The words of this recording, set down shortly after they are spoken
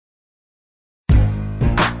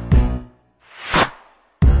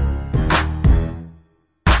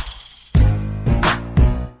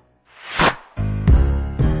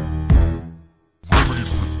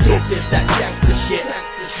that gangsta shit.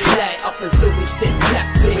 Light up as though we sit back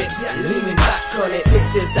to it, leaning back on it.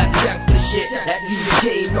 This is that gangsta shit. That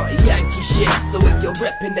UK, not Yankee shit. So if you're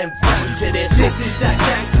repping, then bang to this. This is that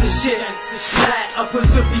gangsta shit. Light up as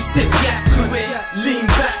though we sit back to it, lean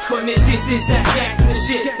back on it. This is that gangsta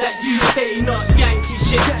shit. That UK, not Yankee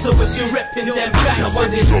shit. So if you're repping, then bang to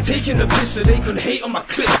this. Taking a piss so they can hate on my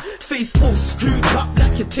clip. Face all screwed up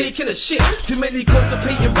like you're taking a shit. Too many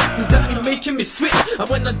contemplating rappers that be making me switch. And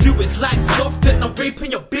when I do it's like soft and I'm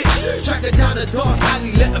raping your bitch. Track her down the dark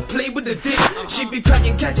alley, let her play with the dick. She be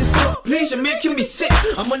crying, can't you stop please, you're making me sick.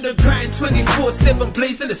 I'm on the grind 24/7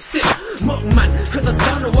 blazing the stick. Muck man, cause I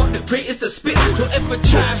don't know I'm the greatest to spit. Don't ever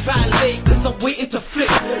try and violate cause I'm waiting to flip.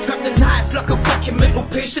 Grab the knife like a fucking mental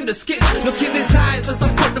patient to skits. Look in his eyes as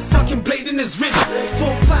I put the fucking blade in his wrist.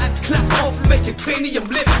 4-5 clap off, make your cranium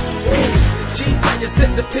lift. G-Fire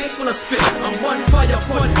set the pace when I spit. I'm one fire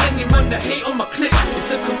upon any man that hate on my clip. It's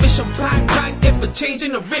the commission, bang bang, ever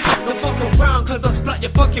changing the riff. Don't fuck around cause I splat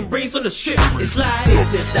your fucking brains on the strip. It's like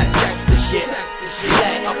this is that gangsta shit.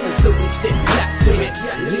 Light up as though we sit back to it,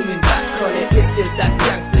 leaning back on it. This is that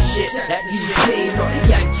gangsta shit. That UK, not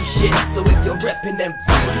Yankee shit. So if you're repping, then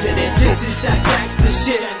bang to this. This is that gangsta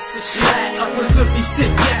shit. Light up as though we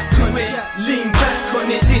sit back to it, lean back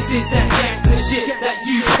on it. This is that gangsta shit. That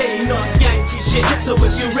UK, not Yankee shit. So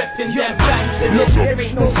if you're repping, then bang to this. There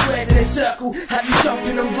ain't no squares in a circle. Have you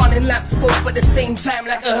jumping and running laps both at the same time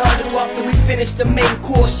like a hurdle? After we finish the main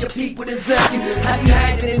course, your people desert you. Have you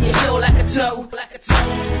hiding in your shell like a turtle?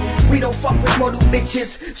 We don't fuck with model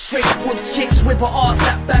bitches, straight wood chicks with her arse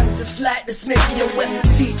that bangs just like the Smith and West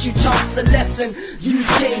to teach you chunks a lesson.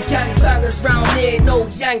 UK gangbangers round here, no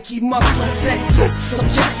Yankee mugs from Texas. So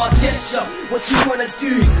check my gesture, what you wanna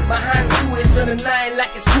do? My hands always on the 9 like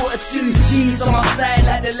it's 1:45. G's on my side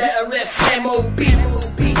like the letter F,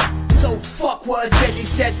 M-O-B. So fuck what a Jesse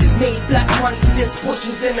says. Made black money since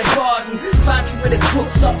bushels in the garden. Find me with the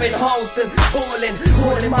crooks up in Halston,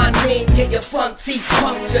 calling my name, get your front teeth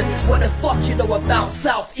punctured. What the fuck you know about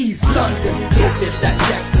South East London? This is that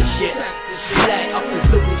gangsta shit. Light up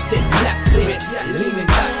as though we sit back to it, leaning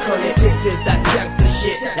back on it. This is that gangsta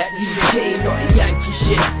shit. That UK, not Yankee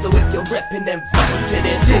shit. So if you're repping, then bang to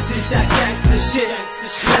this. This is that gangsta shit.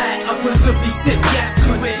 Light up as though we sit back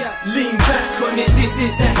to it, lean back on it. This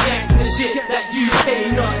is that gangsta shit. That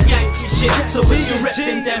UK, not Yankee shit. So if you're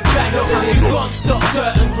repping, then bang to this. You can't stop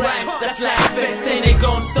dirt and grime. That's like feds saying they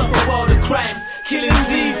gon' stop a world of crime. Killing's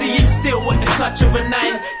easy, you still want the clutch of a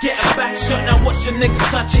 9. Get a back shot, now watch your nigga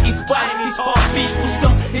clutch at his spine. His heartbeat will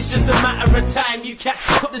stop, it's just a matter of time. You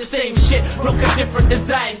cats got the same shit, rock a different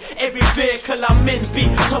design. Every vehicle I'm in be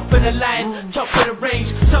top of the line, top of the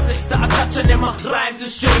range. Subjects that I touch on them, my rhymes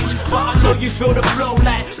are strange. But I know you feel the flow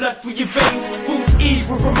like blood through your veins. Fool's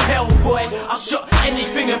evil from hell, boy. I shot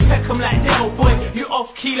anything and peck 'em like Del, boy. You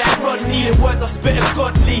off key like Rodney, the words I spit are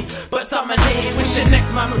godly. But some of they wish the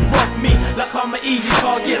next man would rob me like I'm an easy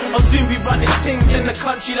target. I'll soon be running things in the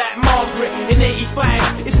country like Margaret in 85.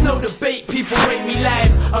 It's no debate, people rate me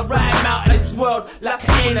live. I rhyme out of this world like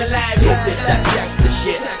I ain't alive. This is that gangsta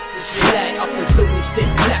shit. Light up as though we sit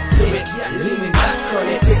back to it, leaning back on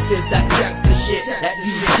it. This is that gangsta shit. That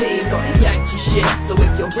UK, not Yankee shit. So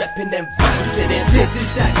if you're repping, then bang to this. This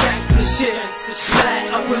is that gangsta shit. Light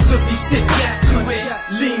up as though we sit back to it,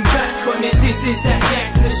 lean back on it. This is that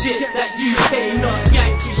gangsta shit. That UK, not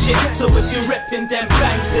Yankee shit. So if you're repping, then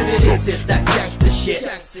bang to this. This is that gangsta shit.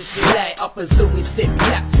 Light up as though we sit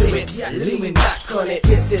back to it, leaning back on it.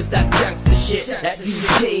 This is that gangsta shit. That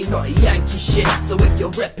UK, not Yankee shit. So if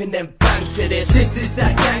you're repping, then bang to this. This is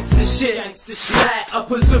that gangsta shit. Light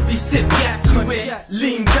up as though we sit back to it,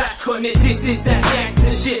 lean back on it. This is that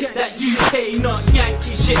gangsta shit. That UK, not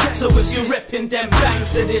Yankee shit. So if you're repping, then bang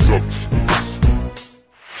to this.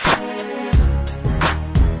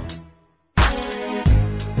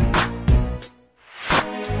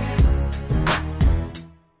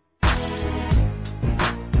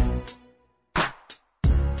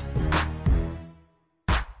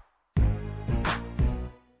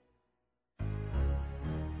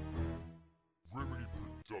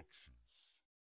 Production.